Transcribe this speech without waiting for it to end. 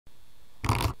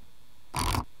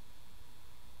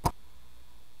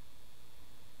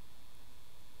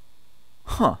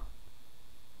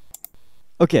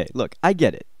Okay, look, I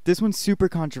get it. This one's super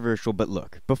controversial, but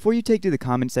look, before you take to the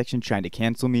comment section trying to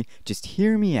cancel me, just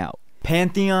hear me out.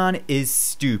 Pantheon is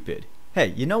stupid. Hey,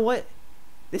 you know what?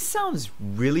 This sounds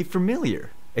really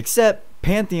familiar. Except,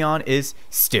 Pantheon is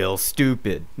still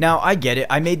stupid. Now, I get it,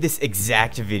 I made this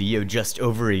exact video just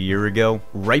over a year ago,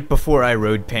 right before I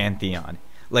rode Pantheon.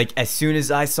 Like, as soon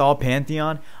as I saw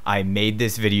Pantheon, I made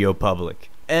this video public.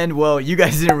 And, well, you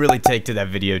guys didn't really take to that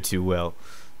video too well.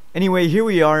 Anyway, here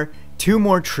we are, 2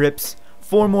 more trips,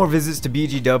 4 more visits to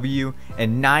BGW,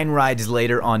 and 9 rides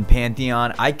later on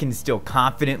Pantheon. I can still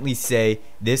confidently say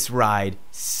this ride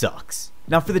sucks.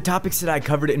 Now, for the topics that I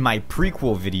covered in my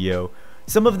prequel video,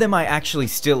 some of them I actually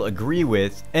still agree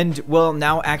with, and, well,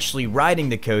 now actually riding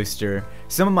the coaster,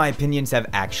 some of my opinions have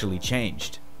actually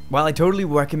changed. While I totally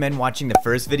recommend watching the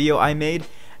first video I made,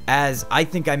 as I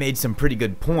think I made some pretty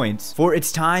good points, for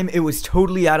its time it was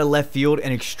totally out of left field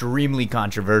and extremely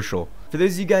controversial. For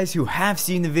those of you guys who have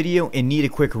seen the video and need a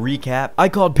quick recap, I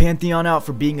called Pantheon out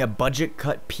for being a budget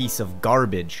cut piece of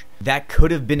garbage. That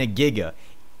could have been a Giga.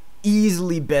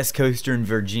 Easily best coaster in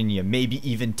Virginia, maybe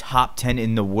even top 10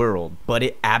 in the world, but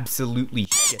it absolutely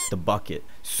shit the bucket.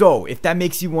 So if that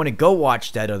makes you want to go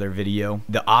watch that other video,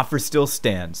 the offer still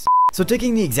stands. So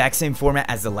taking the exact same format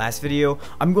as the last video,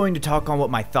 I'm going to talk on what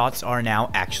my thoughts are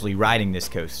now actually riding this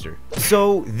coaster.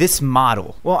 So this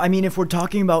model, well, I mean, if we're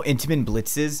talking about Intamin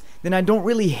Blitzes, then I don't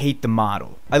really hate the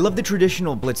model. I love the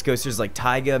traditional Blitz coasters like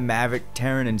Taiga, Maverick,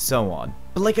 Terran, and so on.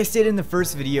 But like I stated in the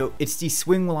first video, it's these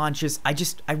swing launches I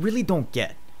really don't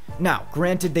get. Now,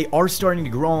 granted, they are starting to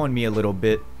grow on me a little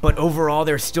bit, but overall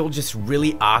they're still just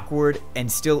really awkward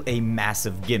and still a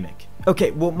massive gimmick.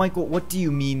 Okay, well, Michael, what do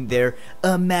you mean they're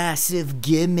a massive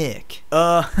gimmick?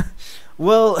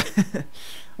 Well,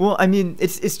 well, I mean,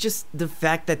 it's just the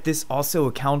fact that this also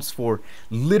accounts for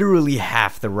literally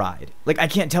half the ride. Like, I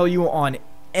can't tell you on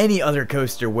any other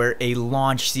coaster where a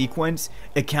launch sequence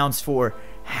accounts for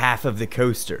half of the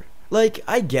coaster. Like,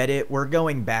 I get it, we're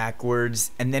going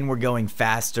backwards, and then we're going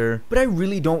faster, but I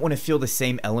really don't want to feel the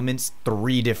same elements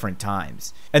 3 different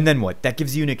times. And then what, that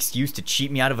gives you an excuse to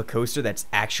cheat me out of a coaster that's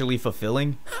actually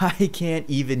fulfilling? I can't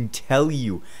even tell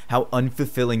you how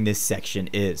unfulfilling this section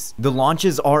is. The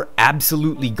launches are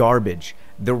absolutely garbage.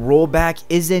 The rollback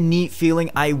is a neat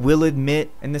feeling, I will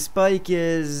admit, and the spike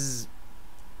is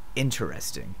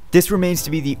interesting. This remains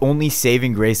to be the only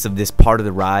saving grace of this part of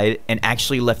the ride, and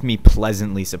actually left me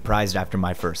pleasantly surprised after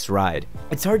my first ride.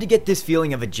 It's hard to get this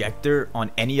feeling of ejector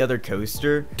on any other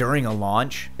coaster during a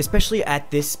launch, especially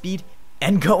at this speed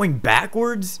and going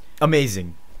backwards.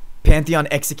 Amazing. Pantheon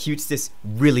executes this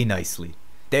really nicely.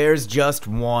 There's just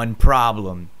one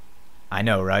problem. I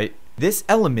know, right? This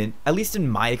element, at least in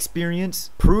my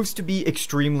experience, proves to be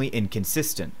extremely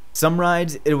inconsistent. Some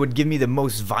rides, it would give me the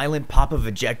most violent pop of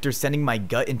ejector, sending my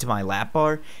gut into my lap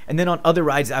bar, and then on other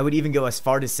rides, I would even go as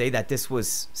far to say that this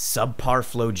was subpar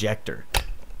flow ejector.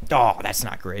 Oh, that's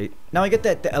not great. Now I get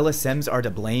that the LSMs are to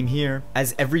blame here,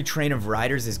 as every train of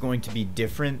riders is going to be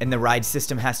different, and the ride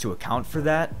system has to account for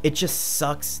that. It just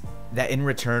sucks that in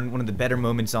return, one of the better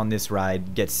moments on this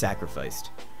ride gets sacrificed.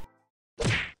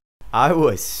 I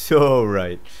was so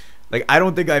right. Like, I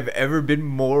don't think I've ever been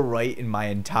more right in my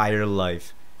entire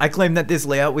life. I claimed that this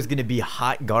layout was going to be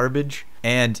hot garbage,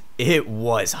 and it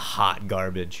was hot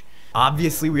garbage.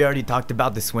 Obviously, we already talked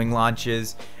about the swing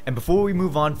launches, and before we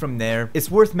move on from there, it's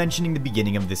worth mentioning the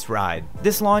beginning of this ride.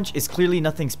 This launch is clearly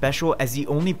nothing special, as the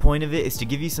only point of it is to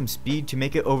give you some speed to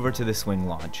make it over to the swing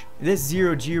launch. This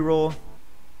 0G roll,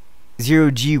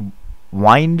 0G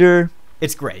winder,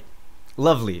 it's great.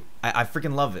 Lovely. I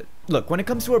freaking love it. Look, when it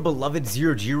comes to our beloved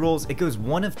 0G rolls, it goes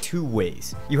one of 2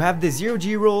 ways. You have the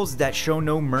 0G rolls that show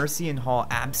no mercy and haul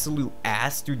absolute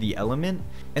ass through the element,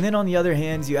 and then on the other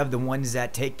hand, you have the ones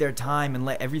that take their time and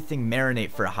let everything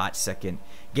marinate for a hot second,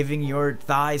 giving your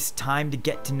thighs time to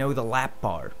get to know the lap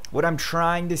bar. What I'm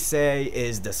trying to say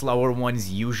is the slower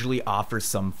ones usually offer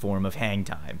some form of hang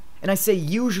time. And I say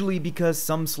usually because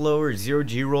some slower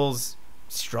 0G rolls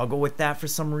struggle with that for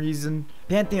some reason.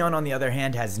 Pantheon, on the other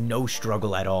hand, has no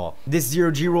struggle at all. This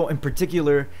 0G roll in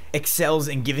particular excels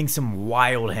in giving some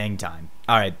wild hang time.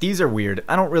 Alright, these are weird.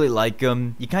 I don't really like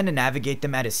them. You kind of navigate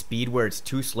them at a speed where it's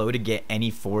too slow to get any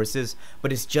forces,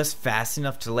 but it's just fast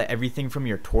enough to let everything from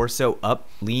your torso up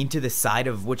lean to the side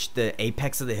of which the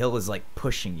apex of the hill is like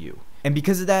pushing you. And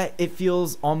because of that, it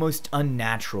feels almost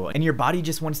unnatural, and your body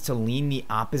just wants to lean the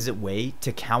opposite way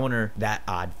to counter that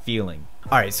odd feeling.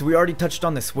 Alright, so we already touched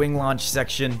on the swing launch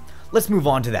section. Let's move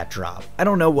on to that drop. I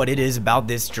don't know what it is about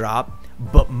this drop,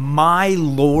 but my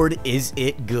lord is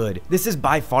it good. This is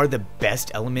by far the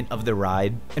best element of the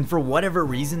ride, and for whatever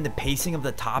reason, the pacing of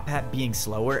the top hat being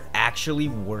slower actually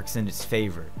works in its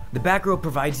favor. The back row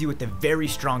provides you with a very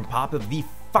strong pop of the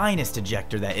finest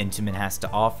ejector that Intamin has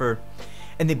to offer,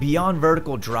 and the beyond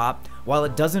vertical drop, while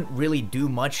it doesn't really do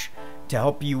much to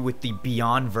help you with the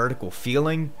beyond vertical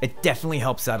feeling, it definitely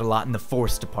helps out a lot in the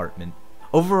force department.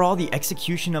 Overall, the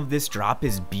execution of this drop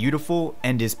is beautiful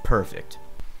and is perfect.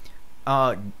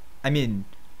 I mean,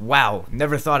 wow,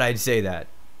 never thought I'd say that.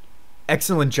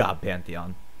 Excellent job,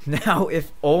 Pantheon. Now,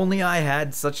 if only I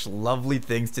had such lovely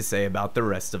things to say about the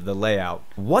rest of the layout.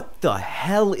 What the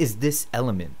hell is this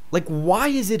element? Like, why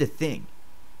is it a thing?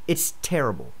 It's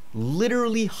terrible.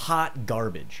 Literally hot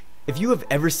garbage. If you have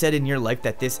ever said in your life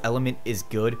that this element is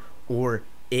good or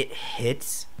it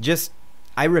hits,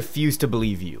 I refuse to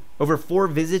believe you. Over 4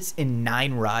 visits in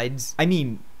 9 rides, I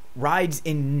mean, rides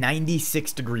in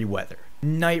 96-degree weather.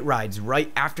 Night rides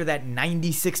right after that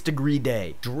 96-degree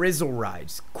day. Drizzle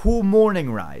rides. Cool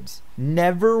morning rides.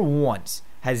 Never once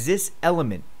has this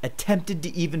element attempted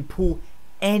to even pull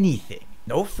anything.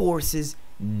 No forces,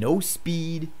 no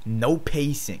speed, no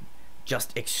pacing.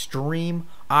 Just extreme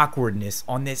awkwardness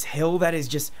on this hill that is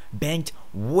just banked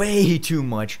way too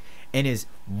much and is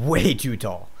way too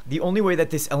tall. The only way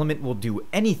that this element will do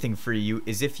anything for you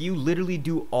is if you literally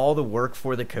do all the work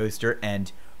for the coaster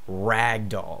and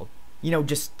ragdoll. You know,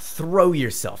 just throw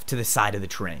yourself to the side of the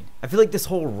train. I feel like this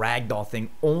whole ragdoll thing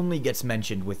only gets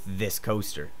mentioned with this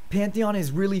coaster. Pantheon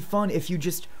is really fun if you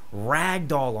just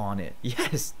ragdoll on it.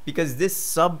 Yes, because this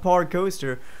subpar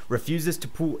coaster refuses to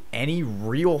pull any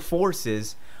real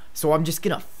forces, so I'm just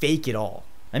gonna fake it all.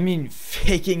 I mean,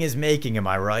 faking is making, am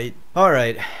I right?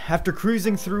 Alright, after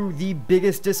cruising through the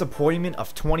biggest disappointment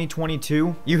of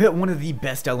 2022, you hit one of the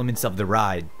best elements of the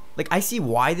ride. Like, I see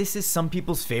why this is some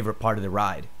people's favorite part of the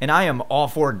ride, and I am all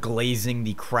for glazing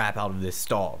the crap out of this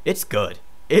stall. It's good.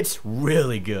 It's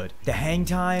really good. The hang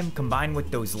time combined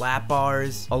with those lap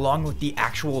bars, along with the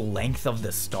actual length of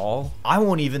the stall, I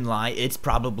won't even lie, it's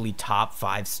probably top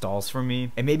 5 stalls for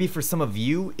me, and maybe for some of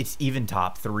you, it's even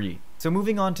top 3. So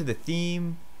moving on to the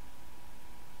theme.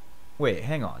 Wait,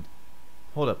 hang on.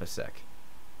 Hold up a sec.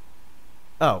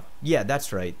 Oh, yeah,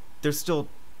 that's right. There's still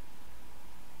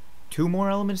 2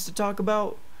 more elements to talk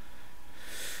about?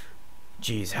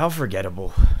 Jeez, how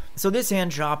forgettable. So this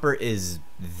hand chopper is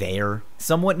there,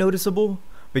 somewhat noticeable,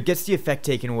 but gets the effect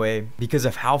taken away because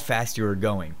of how fast you are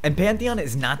going. And Pantheon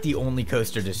is not the only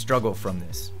coaster to struggle from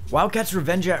this. Wildcat's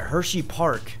Revenge at Hershey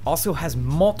Park also has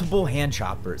multiple hand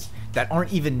choppers that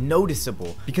aren't even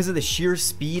noticeable because of the sheer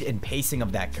speed and pacing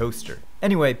of that coaster.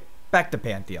 Anyway, back to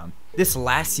Pantheon. This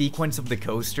last sequence of the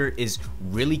coaster is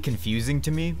really confusing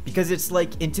to me because it's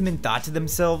like Intamin thought to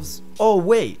themselves, oh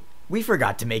wait, we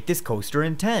forgot to make this coaster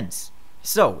intense.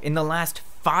 So, in the last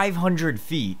 500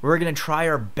 feet, we're gonna try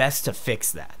our best to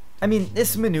fix that. I mean,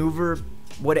 this maneuver,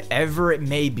 whatever it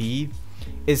may be,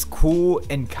 is cool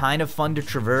and kind of fun to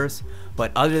traverse,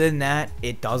 but other than that,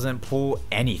 it doesn't pull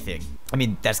anything. I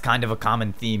mean, that's kind of a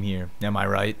common theme here, am I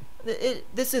right?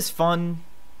 This is fun.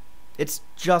 It's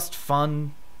just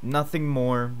fun. Nothing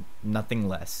more, nothing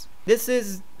less. This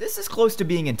is close to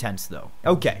being intense though.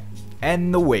 Okay,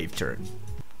 and the wave turn.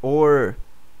 Or,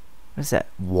 what is that,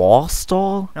 wall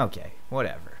stall? Okay,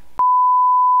 whatever.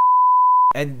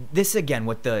 And this again,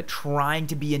 with the trying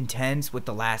to be intense with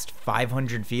the last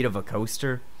 500 feet of a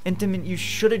coaster. Intamin, you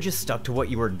should have just stuck to what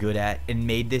you were good at and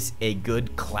made this a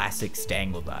good classic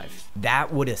Stangle Dive.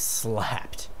 That would have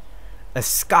slapped. A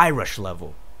Skyrush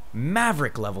level,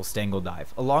 Maverick level Stangle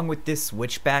Dive, along with this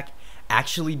switchback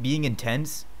actually being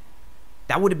intense,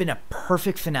 that would have been a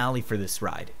perfect finale for this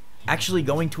ride. Actually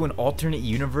going to an alternate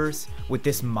universe with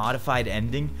this modified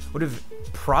ending would have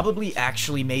probably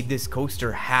actually made this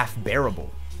coaster half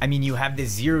bearable. I mean, you have the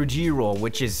 0G roll,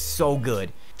 which is so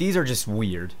good. These are just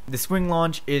weird. The swing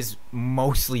launch is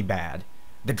mostly bad.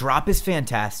 The drop is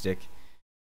fantastic.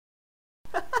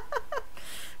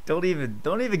 Don't even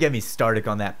get me started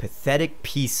on that pathetic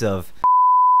piece of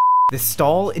the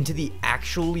stall into the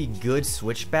actually good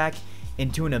switchback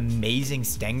into an amazing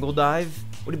Stangle Dive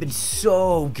would have been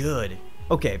so good.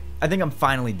 Okay, I think I'm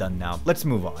finally done now. Let's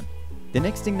move on. The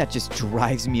next thing that just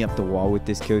drives me up the wall with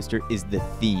this coaster is the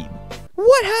theme.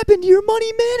 What happened to your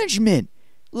money management?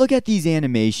 Look at these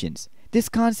animations. This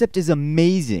concept is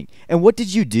amazing. And what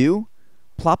did you do?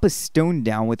 Plop a stone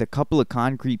down with a couple of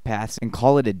concrete paths and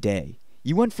call it a day.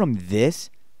 You went from this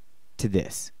to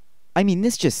this. I mean,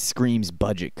 this just screams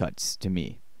budget cuts to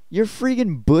me. You're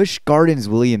friggin' Busch Gardens,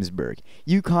 Williamsburg.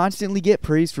 You constantly get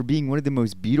praised for being one of the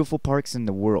most beautiful parks in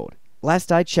the world. Last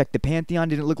I checked, the Pantheon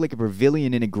didn't look like a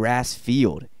pavilion in a grass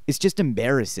field. It's just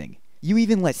embarrassing. You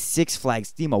even let Six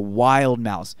Flags theme a wild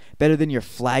mouse better than your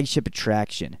flagship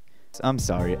attraction. I'm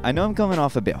sorry, I know I'm coming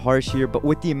off a bit harsh here, but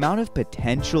with the amount of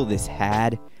potential this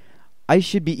had, I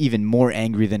should be even more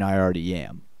angry than I already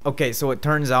am. Okay, so it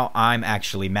turns out I'm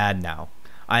actually mad now.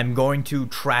 I'm going to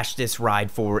trash this ride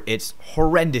for its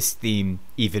horrendous theme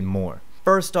even more.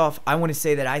 First off, I want to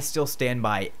say that I still stand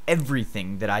by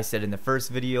everything that I said in the first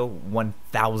video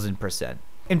 1000%.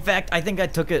 In fact, I think I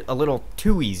took it a little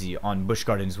too easy on Busch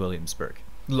Gardens Williamsburg.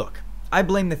 Look, I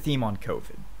blame the theme on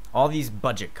COVID. All these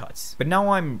budget cuts. But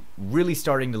now I'm really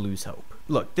starting to lose hope.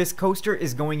 Look, this coaster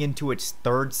is going into its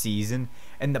 3rd season,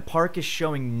 and the park is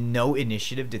showing no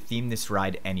initiative to theme this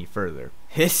ride any further.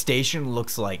 This station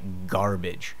looks like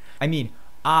garbage. I mean,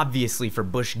 obviously for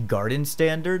Busch Gardens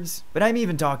standards, but I'm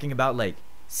even talking about like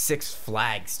Six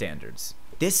Flags standards.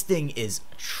 This thing is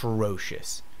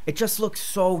atrocious. It just looks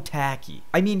so tacky.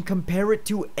 I mean, compare it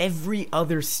to every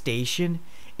other station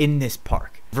in this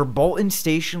park. Verbolten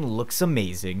Station looks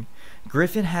amazing.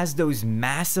 Griffin has those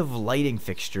massive lighting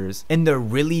fixtures and the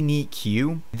really neat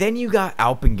queue. Then you got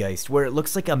Alpengeist, where it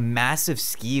looks like a massive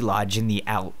ski lodge in the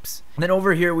Alps. And then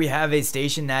over here we have a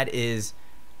station that is,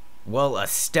 well, a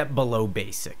step below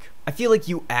basic. I feel like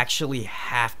you actually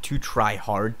have to try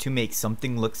hard to make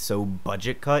something look so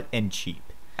budget cut and cheap.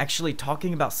 Actually,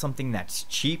 talking about something that's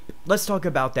cheap, let's talk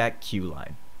about that queue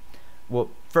line.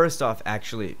 Well, first off,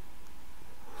 actually,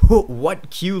 what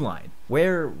queue line?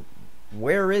 Where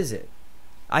is it?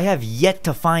 I have yet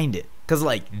to find it. Cause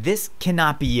like, this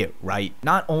cannot be it, right?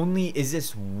 Not only is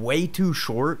this way too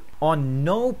short, on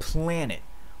no planet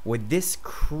would this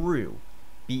crew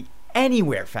be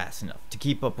anywhere fast enough to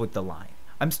keep up with the line.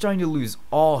 I'm starting to lose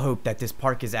all hope that this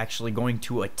park is actually going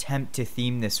to attempt to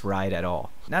theme this ride at all.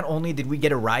 Not only did we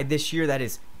get a ride this year that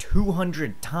is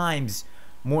 200 times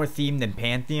more themed than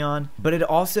Pantheon, but it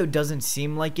also doesn't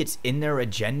seem like it's in their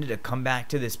agenda to come back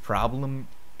to this problem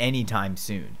anytime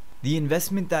soon. The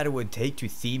investment that it would take to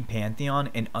theme Pantheon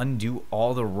and undo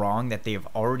all the wrong that they have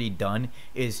already done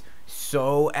is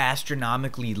so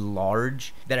astronomically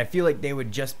large that I feel like they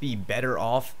would just be better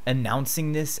off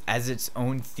announcing this as its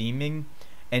own theming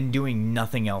and doing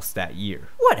nothing else that year.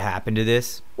 What happened to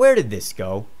this? Where did this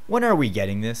go? When are we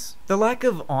getting this? The lack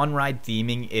of on-ride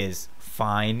theming is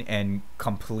fine and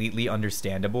completely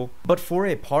understandable, but for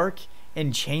a park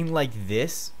and chain like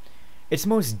this, it's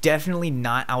most definitely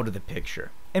not out of the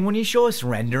picture. And when you show us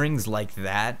renderings like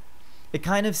that, it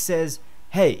kind of says,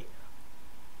 hey,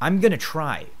 I'm gonna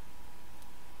try.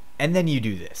 And then you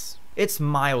do this. It's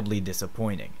mildly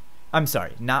disappointing. I'm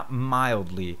sorry, not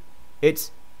mildly.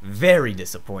 It's very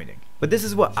disappointing. But this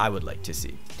is what I would like to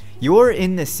see. You're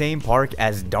in the same park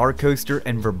as Dark Coaster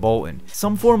and Verbolten.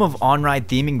 Some form of on-ride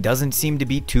theming doesn't seem to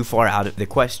be too far out of the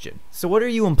question. So what are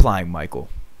you implying, Michael?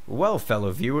 Well,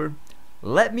 fellow viewer,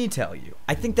 let me tell you,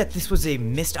 I think that this was a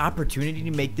missed opportunity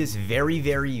to make this very,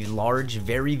 very large,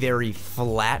 very, very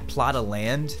flat plot of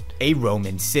land a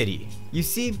Roman city. You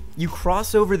see, you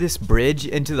cross over this bridge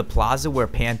into the plaza where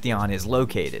Pantheon is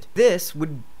located. This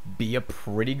would be a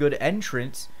pretty good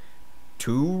entrance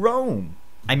to Rome.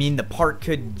 I mean, the park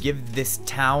could give this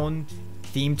town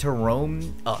themed to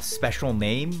Rome a special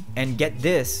name and get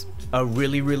this, a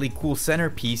really, really cool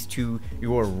centerpiece to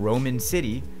your Roman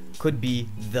city could be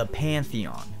the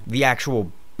Pantheon. The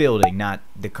actual building, not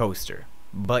the coaster.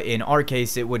 But in our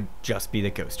case, it would just be the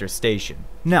coaster station.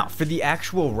 Now, for the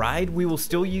actual ride, we will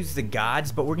still use the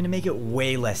gods, but we're gonna make it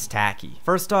way less tacky.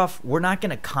 First off, we're not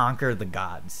gonna conquer the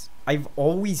gods. I've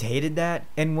always hated that,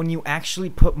 and when you actually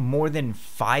put more than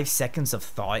 5 seconds of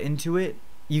thought into it,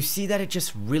 you see that it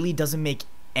just really doesn't make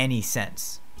any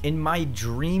sense. In my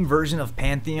dream version of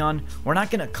Pantheon, we're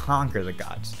not gonna conquer the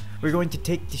gods. We're going to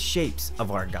take the shapes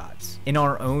of our gods in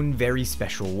our own very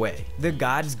special way. The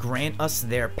gods grant us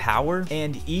their power,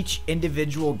 and each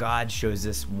individual god shows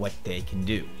us what they can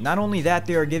do. Not only that,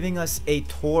 they are giving us a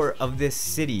tour of this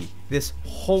city, this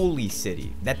holy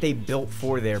city that they built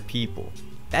for their people.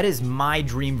 That is my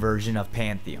dream version of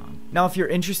Pantheon. Now, if you're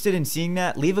interested in seeing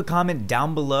that, leave a comment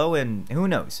down below, and who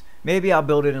knows, maybe I'll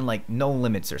build it in like No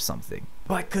Limits or something.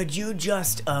 But could you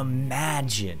just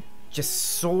imagine just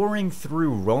soaring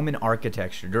through Roman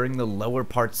architecture during the lower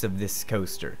parts of this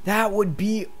coaster? That would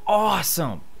be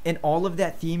awesome! And all of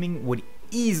that theming would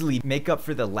easily make up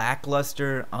for the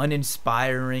lackluster,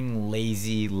 uninspiring,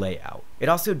 lazy layout. It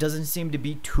also doesn't seem to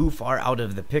be too far out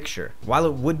of the picture. While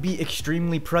it would be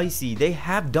extremely pricey, they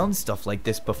have done stuff like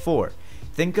this before.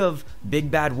 Think of Big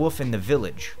Bad Wolf in the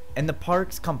Village. And the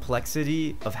park's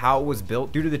complexity of how it was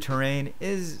built due to the terrain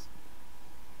is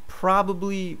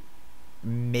probably,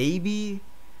 maybe,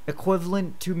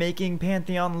 equivalent to making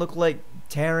Pantheon look like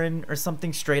Terran or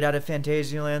something straight out of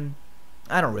Fantasyland.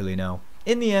 I don't really know.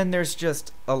 In the end, there's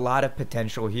just a lot of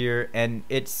potential here, and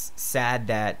it's sad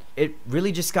that it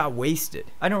really just got wasted.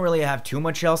 I don't really have too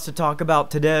much else to talk about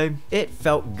today. It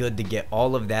felt good to get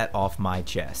all of that off my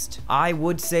chest. I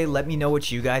would say let me know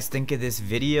what you guys think of this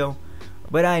video,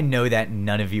 but I know that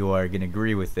none of you are gonna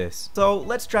agree with this. So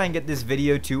let's try and get this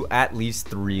video to at least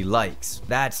 3 likes.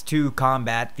 That's to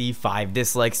combat the 5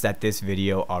 dislikes that this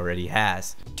video already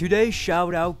has. Today's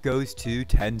shout out goes to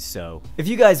Tenso. If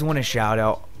you guys want a shout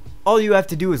out, all you have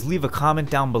to do is leave a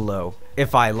comment down below.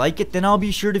 If I like it, then I'll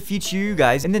be sure to feature you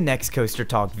guys in the next Coaster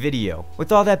Talk video.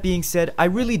 With all that being said, I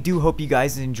really do hope you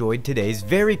guys enjoyed today's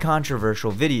very controversial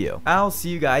video. I'll see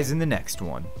you guys in the next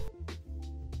one.